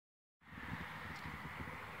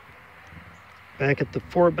back at the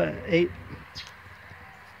 4 foot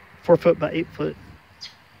by 8 foot.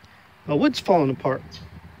 My wood's falling apart.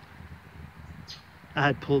 I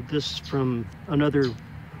had pulled this from another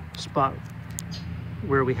spot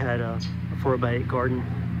where we had a 4 by 8 garden.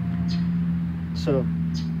 So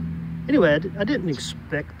anyway, I didn't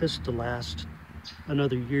expect this to last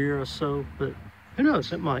another year or so, but who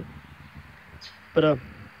knows, it might. But I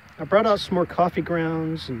brought out some more coffee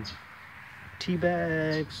grounds and tea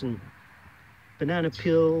bags and banana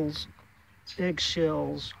peels,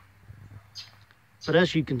 eggshells. But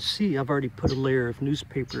as you can see, I've already put a layer of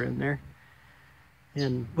newspaper in there.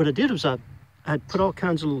 And what I did was I'd put all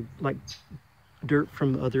kinds of like dirt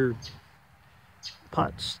from other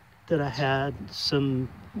pots that I had, some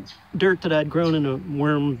dirt that I'd grown in a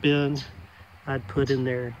worm bin I'd put in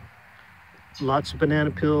there, lots of banana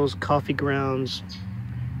peels, coffee grounds,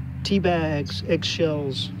 tea bags,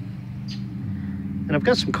 eggshells, and I've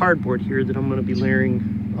got some cardboard here that I'm going to be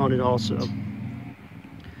layering on it also.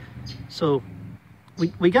 So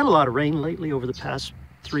we got a lot of rain lately over the past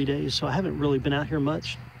 3 days, so I haven't really been out here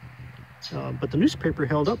much, but the newspaper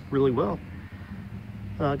held up really well.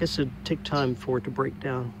 I guess it'd take time for it to break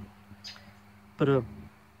down, but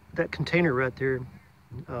that container right there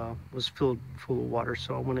was filled full of water,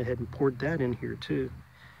 so I went ahead and poured that in here too,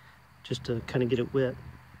 just to kind of get it wet.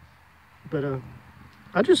 But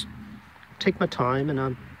I just take my time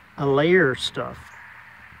and I layer stuff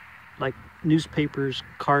like newspapers,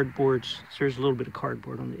 cardboards. So there's a little bit of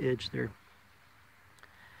cardboard on the edge there,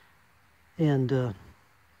 and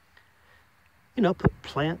you know, put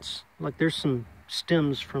plants. Like there's some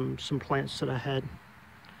stems from some plants that I had,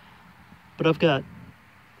 but I've got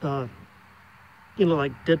you know,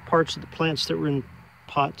 like dead parts of the plants that were in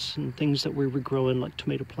pots and things that we were growing, like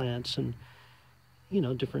tomato plants and, you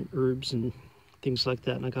know, different herbs and things like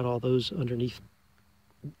that. And I got all those underneath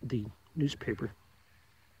the newspaper.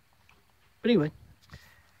 But anyway,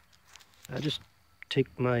 I just take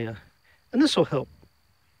my, and this will help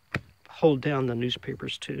hold down the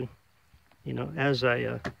newspapers too. You know, as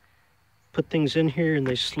I put things in here and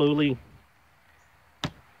they slowly,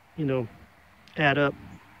 you know, add up,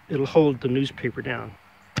 it'll hold the newspaper down.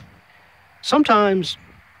 Sometimes,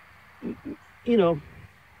 you know,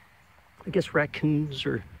 I guess raccoons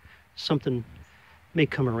or something may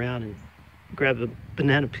come around and grab a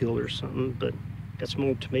banana peel or something, but got some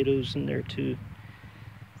old tomatoes in there too.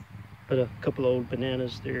 But a couple of old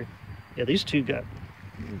bananas there. Yeah, these two got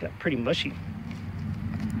pretty mushy.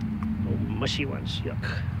 Old mushy ones,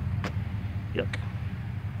 yuck. Yuck.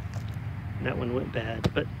 And that one went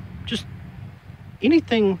bad, but just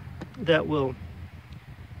anything that will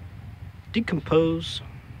decompose,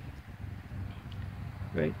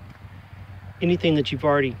 right? Anything that you've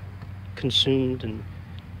already consumed, and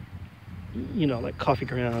you know, like coffee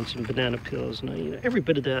grounds and banana peels, and you know, every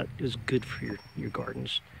bit of that is good for your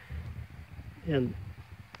gardens. And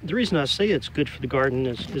the reason I say it's good for the garden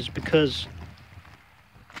is because,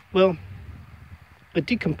 well, it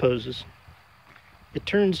decomposes. It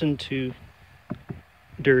turns into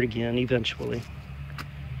dirt again eventually.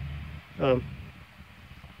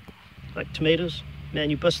 Like tomatoes,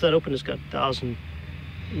 man, you bust that open, it's got 1,000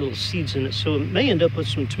 little seeds in it, so it may end up with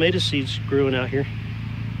some tomato seeds growing out here.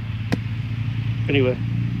 Anyway,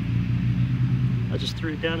 I just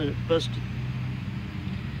threw it down and it busted.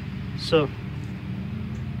 So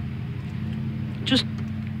just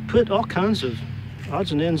put all kinds of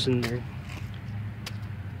odds and ends in there,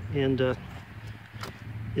 and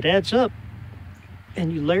it adds up.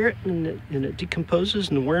 And you layer it and it decomposes,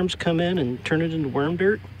 and the worms come in and turn it into worm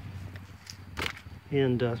dirt.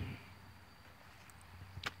 And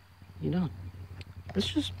you know, it's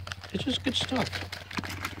just good stuff.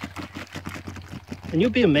 And you'll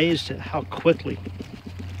be amazed at how quickly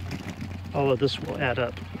all of this will add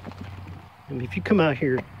up. I mean, if you come out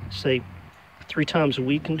here, say 3 times a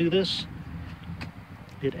week and do this,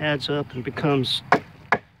 it adds up and becomes a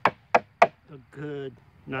good,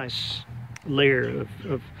 nice layer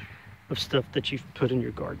of stuff that you've put in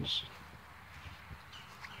your gardens.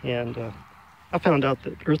 And I found out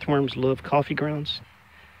that earthworms love coffee grounds.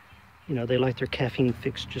 You know, they like their caffeine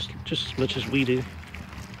fix just as much as we do.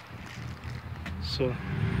 So,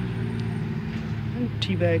 and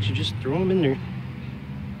tea bags, you just throw them in there.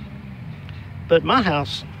 But my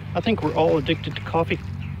house, I think we're all addicted to coffee.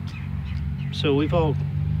 So we've all,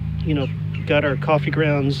 you know, got our coffee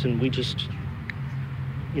grounds, and we just,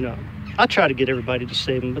 you know, I try to get everybody to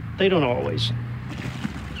save them, but they don't always.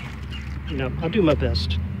 You know, I do my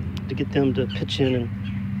best to get them to pitch in and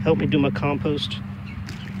help me do my compost.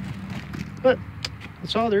 But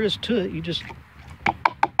that's all there is to it. You just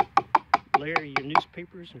layer of your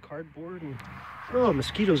newspapers and cardboard, and oh,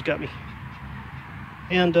 mosquitoes got me.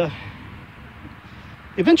 And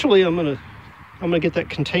eventually I'm gonna get that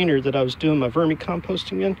container that I was doing my vermi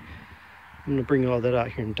composting in. I'm gonna bring all that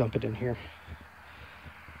out here and dump it in here,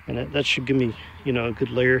 and that should give me, you know, a good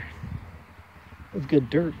layer of good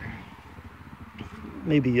dirt.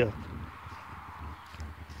 Maybe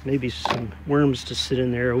some worms to sit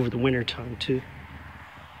in there over the winter time too.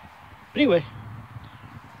 But anyway,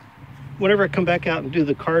 whenever I come back out and do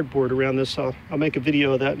the cardboard around this, I'll make a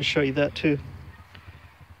video of that and show you that too.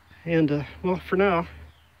 And well, for now,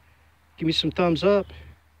 give me some thumbs up,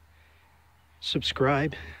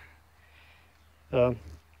 subscribe, come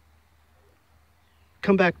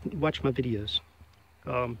back and watch my videos.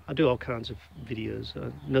 I do all kinds of videos,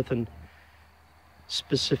 nothing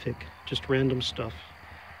specific, just random stuff.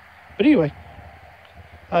 But anyway,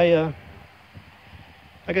 I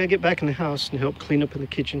gotta get back in the house and help clean up in the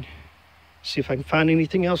kitchen, see if I can find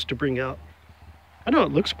anything else to bring out. I know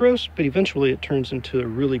it looks gross, but eventually it turns into a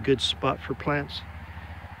really good spot for plants.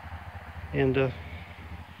 And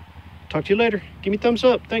talk to you later. Give me thumbs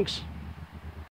up. Thanks.